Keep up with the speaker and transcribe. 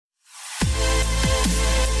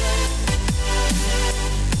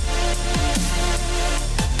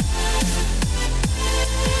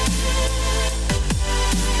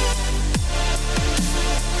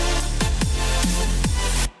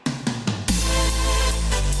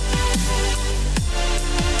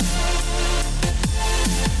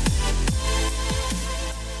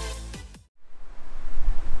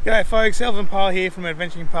G'day folks, Elvin Pyle here from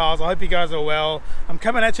Adventuring Piles. I hope you guys are well. I'm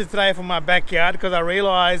coming at you today from my backyard because I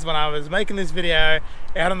realised when I was making this video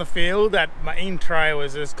out on the field that my intro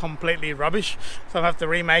was just completely rubbish, so I have to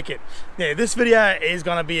remake it. Yeah, this video is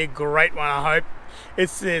going to be a great one, I hope.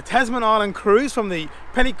 It's the Tasman Island Cruise from the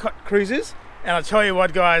Pennicott Cruises, and I'll tell you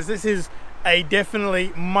what guys, this is a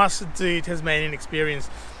definitely must-do Tasmanian experience.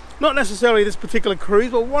 Not necessarily this particular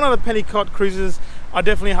cruise, but one of the Pennicott cruises I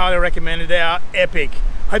definitely highly recommend. They are epic.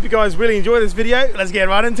 Hope you guys really enjoy this video. Let's get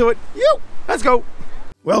right into it. Let's go.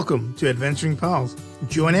 Welcome to Adventuring Piles.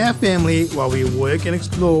 Join our family while we work and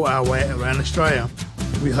explore our way around Australia.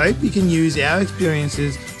 We hope you can use our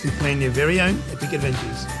experiences to plan your very own epic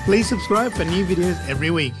adventures. Please subscribe for new videos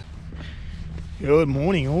every week. Good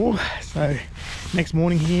morning all. So next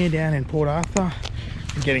morning here down in Port Arthur.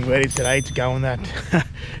 I'm getting ready today to go on that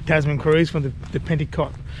Tasman cruise from the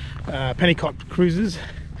Pennicott Cruises.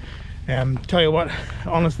 Tell you what,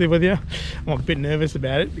 honestly with you, I'm a bit nervous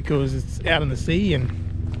about it because it's out in the sea, and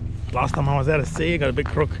last time I was out at sea I got a bit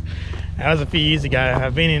crook. That was a few years ago.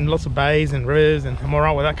 I've been in lots of bays and rivers and I'm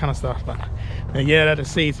alright with that kind of stuff, but yeah, out at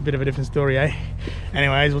sea it's a bit of a different story, eh?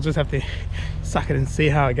 Anyways, we'll just have to suck it and see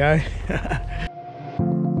how I go.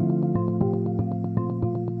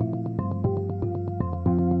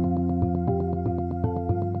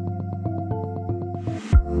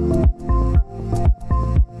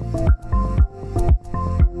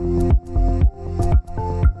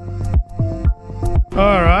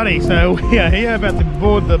 Alrighty, so we are here about to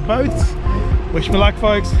board the boats. Wish me luck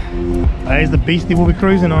folks. There's the beastie we'll be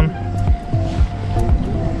cruising on.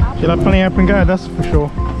 She'll have plenty of open go, that's for sure.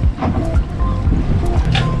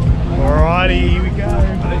 Alrighty, here we go.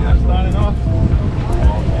 I think I'm starting off.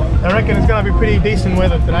 I reckon it's going to be pretty decent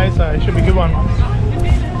weather today, so it should be a good one.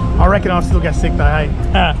 I reckon I'll still get sick though, hey?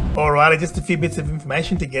 Alrighty, just a few bits of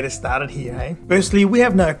information to get us started here, hey? Firstly, we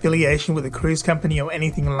have no affiliation with a cruise company or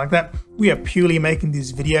anything like that. We are purely making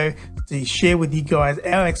this video to share with you guys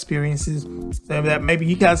our experiences so that maybe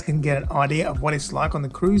you guys can get an idea of what it's like on the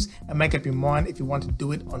cruise and make up your mind if you want to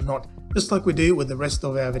do it or not, just like we do with the rest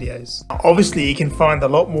of our videos. Obviously, you can find a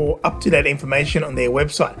lot more up-to-date information on their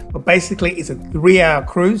website, but basically it's a 3-hour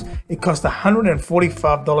cruise. It costs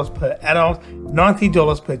 $145 per adult,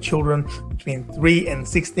 $90 per children between 3 and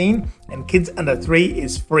 16, and kids under 3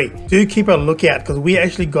 is free. Do keep a lookout because we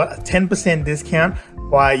actually got a 10% discount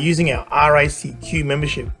by using our RACQ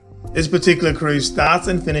membership. This particular cruise starts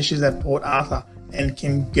and finishes at Port Arthur and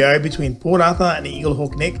can go between Port Arthur and Eagle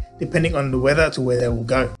Hawk Neck depending on the weather to where they will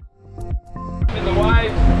go. The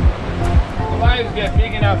waves get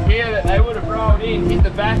big enough here that they would have rolled in, hit the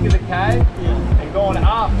back of the cave and gone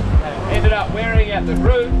up, and ended up wearing out the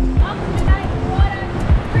roof. A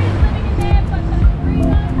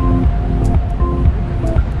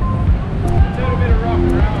little bit of rock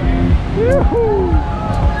and roll here.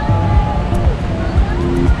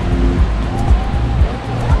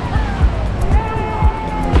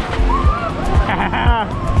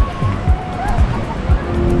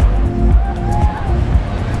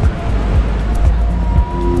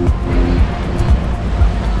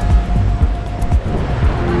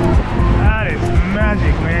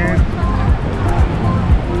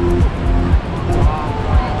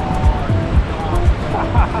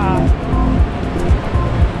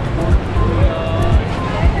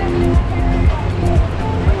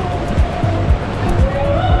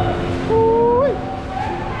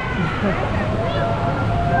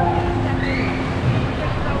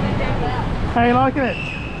 How you liking it?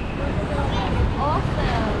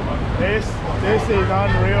 Awesome. This is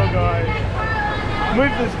unreal, guys.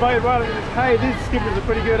 Move this boat right into this cave. These skippers are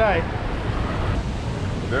pretty good, eh?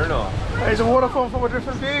 Very nice. There's a waterfall from a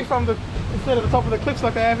different view from the instead of the top of the cliffs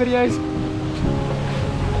like our videos.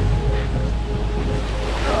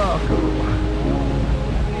 Oh, cool.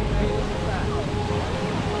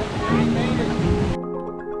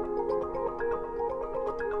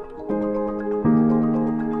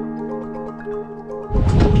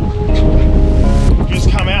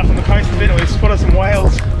 We spotted some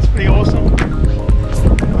whales. It's pretty awesome.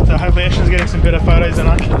 But hopefully Ashton's getting some better photos than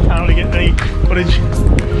I can. Can't really get any footage.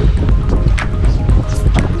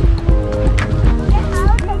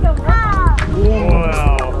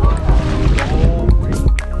 Wow.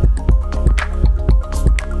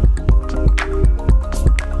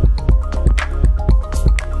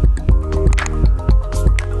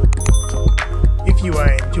 If you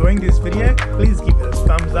are enjoying this video, please give it a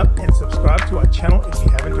thumbs up and subscribe to our channel if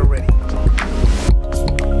you haven't already.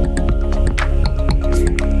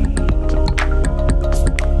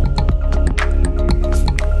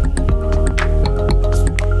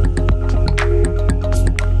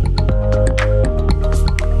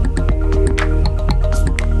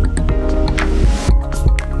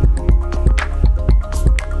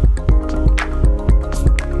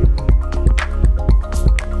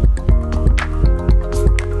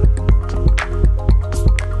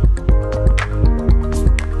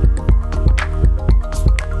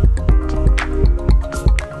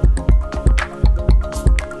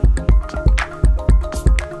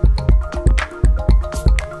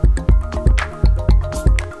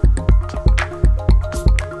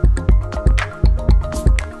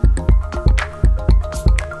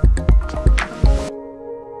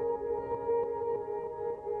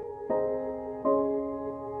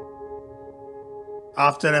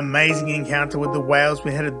 After an amazing encounter with the whales,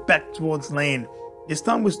 we headed back towards land. This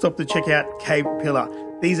time we stopped to check out Cape Pillar.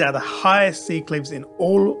 These are the highest sea cliffs in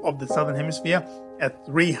all of the southern hemisphere at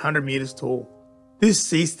 300 meters tall. This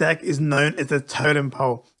sea stack is known as a totem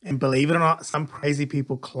pole, and believe it or not, some crazy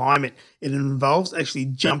people climb it. It involves actually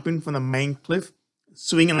jumping from the main cliff,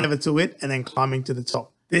 swinging over to it, and then climbing to the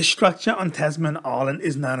top. This structure on Tasman Island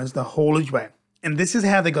is known as the haulage way, and this is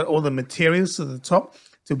how they got all the materials to the top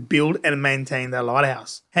to build and maintain their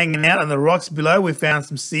lighthouse. Hanging out on the rocks below, we found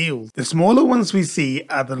some seals. The smaller ones we see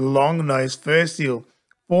are the long-nosed fur seal,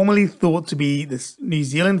 formerly thought to be the New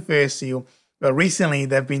Zealand fur seal, but recently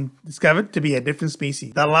they've been discovered to be a different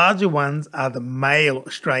species. The larger ones are the male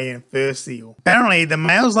Australian fur seal. Apparently, the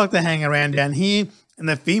males like to hang around down here, and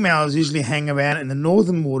the females usually hang around in the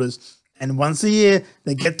northern waters, and once a year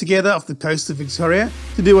they get together off the coast of Victoria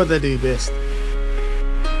to do what they do best.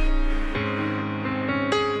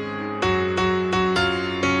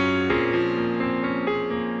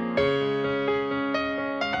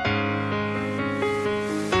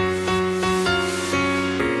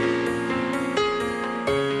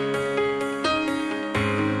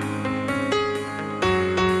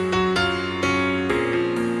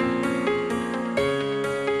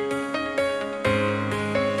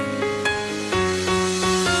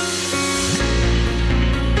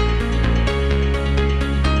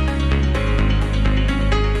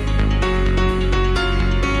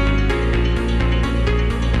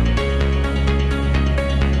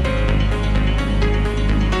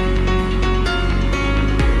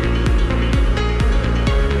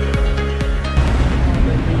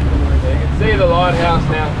 Lighthouse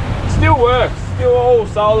now. It still works, still all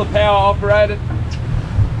solar power operated.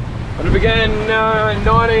 But it began in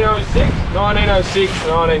 1906,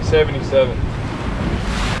 1977.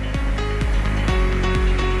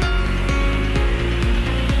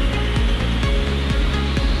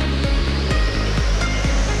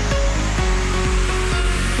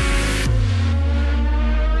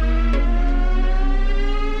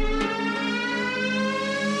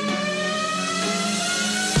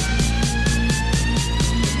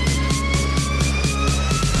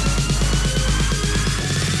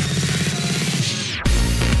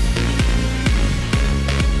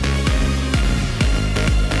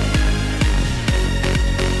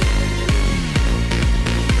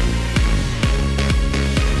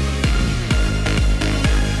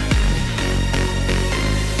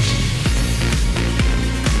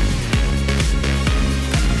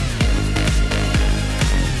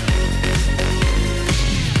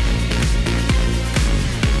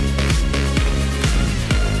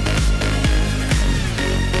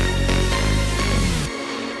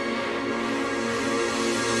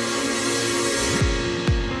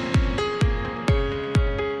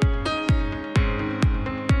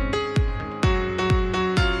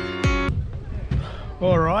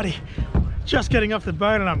 Alrighty, just getting off the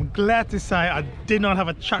boat, and I'm glad to say I did not have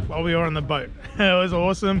a chuck while we were on the boat. It was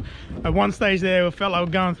awesome. At one stage there, we felt like we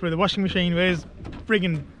were going through the washing machine. It was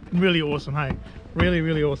friggin' really awesome, hey? Really,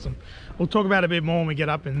 really awesome. We'll talk about it a bit more when we get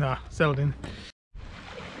up and settled in.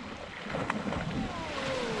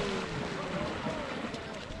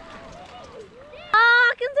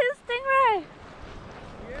 Oh, I can see the stingray!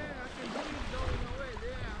 Yeah, I can see it going away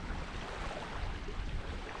there.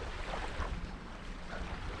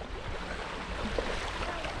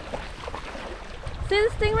 See the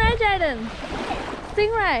stingray, Jaden?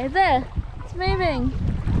 Stingray, there. It's moving.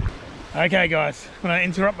 Okay guys, I'm going to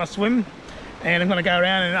interrupt my swim and I'm going to go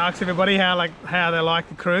around and ask everybody how they like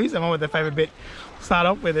the cruise and what was their favourite bit. Start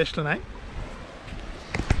off with Ashley.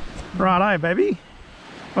 Righto baby,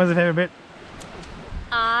 what was your favourite bit?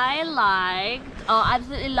 I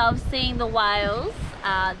absolutely love seeing the whales.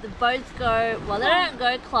 The boats go, well they don't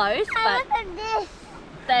go close, but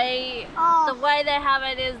the way they have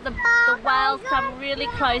it is the whales come really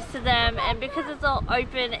close to them, and because it's all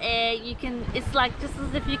open air, it's like just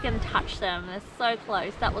as if you can touch them. They're so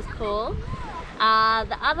close. That was cool.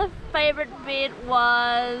 The other favorite bit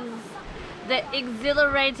was the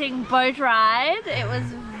exhilarating boat ride. It was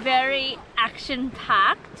very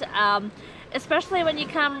action-packed, especially when you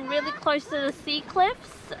come really close to the sea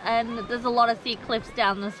cliffs, and there's a lot of sea cliffs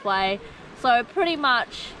down this way. So pretty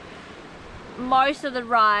much most of the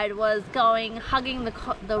ride was hugging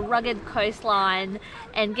the rugged coastline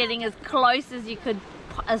and getting as close as you could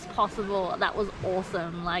as possible. That was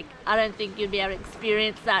awesome. Like, I don't think you'd be able to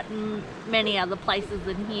experience that in many other places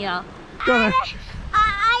than here. Got it.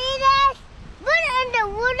 I put it in the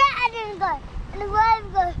water and then go, and the waves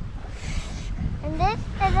go, and this,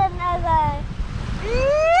 and then I go.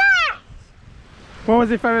 What was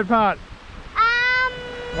your favourite part?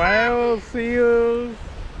 Whales, seals.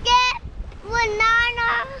 Get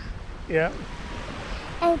banana. Yeah.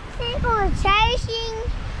 And people chasing.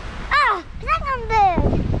 Oh, dragon bird.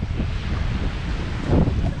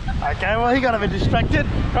 Okay, well, he got a bit distracted.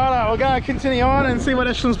 Righto, we're going to continue on and see what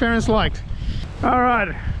Ashlyn's parents liked. All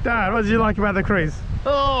right, Dad, what did you like about the cruise?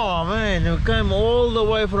 Oh man, we came all the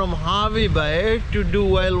way from Harvey Bay to do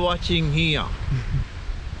whale watching here.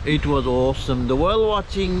 It was awesome. The whale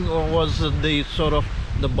watching was the sort of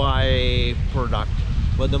the byproduct,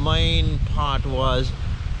 but the main part was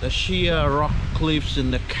the sheer rock cliffs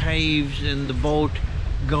and the caves and the boat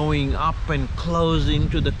going up and closing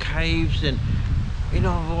to the caves, and you know,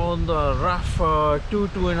 on the rough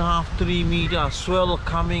 2.5, 3 meter swell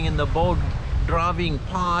coming and the boat driving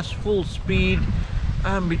past full speed,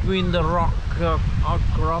 and between the rock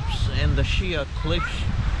outcrops and the sheer cliffs.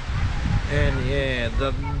 And yeah,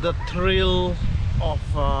 the thrill of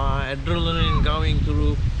adrenaline going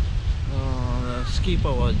through. The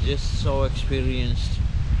skipper was just so experienced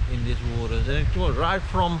in these waters, and it was right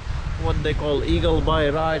from what they call Eagle Bay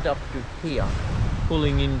right up to here,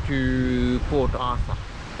 pulling into Port Arthur.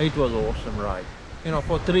 It was awesome ride. You know,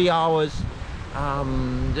 for 3 hours,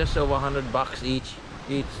 just over $100 each.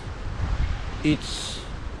 It's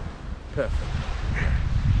perfect.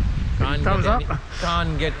 Thumbs up.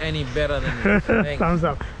 Can't get any better than this. Thanks. Thumbs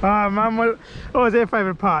up. Mum, what was your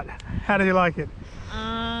favorite part? How did you like it?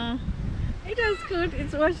 It was good.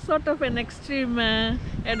 It was sort of an extreme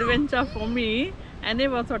adventure for me. I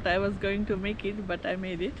never thought I was going to make it, but I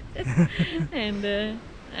made it. And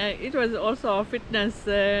it was also a fitness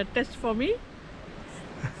test for me.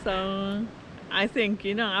 So I think,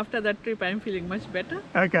 you know, after that trip I'm feeling much better.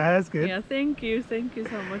 Okay, that's good. Yeah, thank you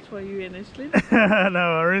so much for you and Ashley. No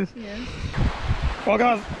worries. Yeah. Well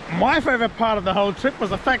guys, my favourite part of the whole trip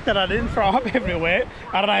was the fact that I didn't throw up everywhere.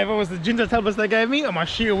 I don't know if it was the ginger tablets they gave me or my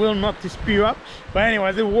sheer will not to spew up. But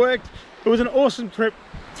anyways, it worked. It was an awesome trip.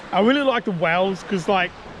 I really like the whales because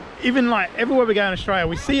like, even like everywhere we go in Australia,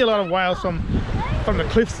 we see a lot of whales from the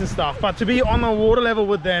cliffs and stuff. But to be on the water level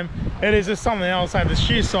with them, it is just something else. Like the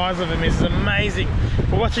sheer size of him is amazing.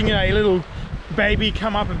 We're watching, you know, a little baby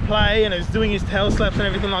come up and play, and it's doing his tail slaps and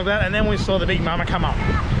everything like that. And then we saw the big mama come up,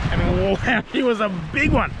 and wow, he was a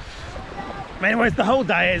big one. Anyways, the whole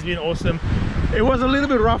day has been awesome. It was a little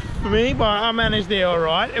bit rough for me, but I managed there all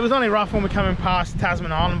right. It was only rough when we're coming past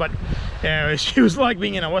Tasman Island, but yeah, she was like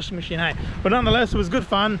being in a washing machine, hey. But nonetheless, it was good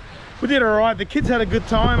fun. We did all right. The kids had a good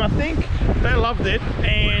time. I think they loved it,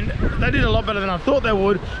 and they did a lot better than I thought they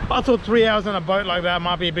would. I thought 3 hours on a boat like that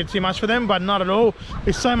might be a bit too much for them, but not at all.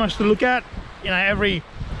 There's so much to look at. You know, you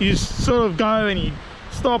just sort of go and you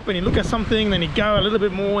stop and you look at something, then you go a little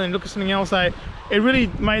bit more and look at something else. So it really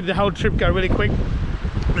made the whole trip go really quick.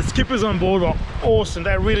 The skippers on board were awesome.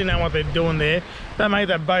 They really know what they're doing there. They made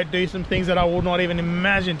that boat do some things that I would not even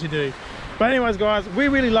imagine to do. But anyways guys, we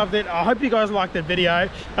really loved it. I hope you guys liked that video. I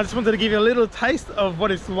just wanted to give you a little taste of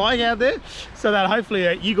what it's like out there, so that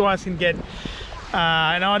hopefully you guys can get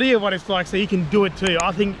an idea of what it's like, so you can do it too.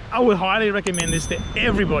 I think I would highly recommend this to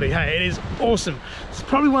everybody. Hey, it is awesome. It's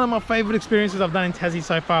probably one of my favorite experiences I've done in Tassie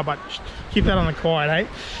so far, but keep that on the quiet, hey?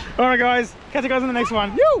 All right guys, catch you guys in the next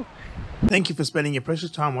one. Woo! Thank you for spending your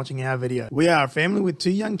precious time watching our video. We are a family with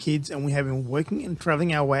 2 young kids, and we have been working and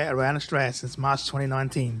traveling our way around Australia since March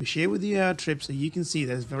 2019. We share with you our trips so you can see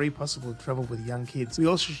that it's very possible to travel with young kids. We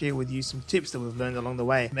also share with you some tips that we've learned along the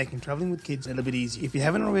way, making traveling with kids a little bit easier. If you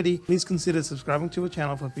haven't already, please consider subscribing to our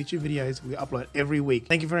channel for future videos we upload every week.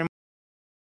 Thank you very much.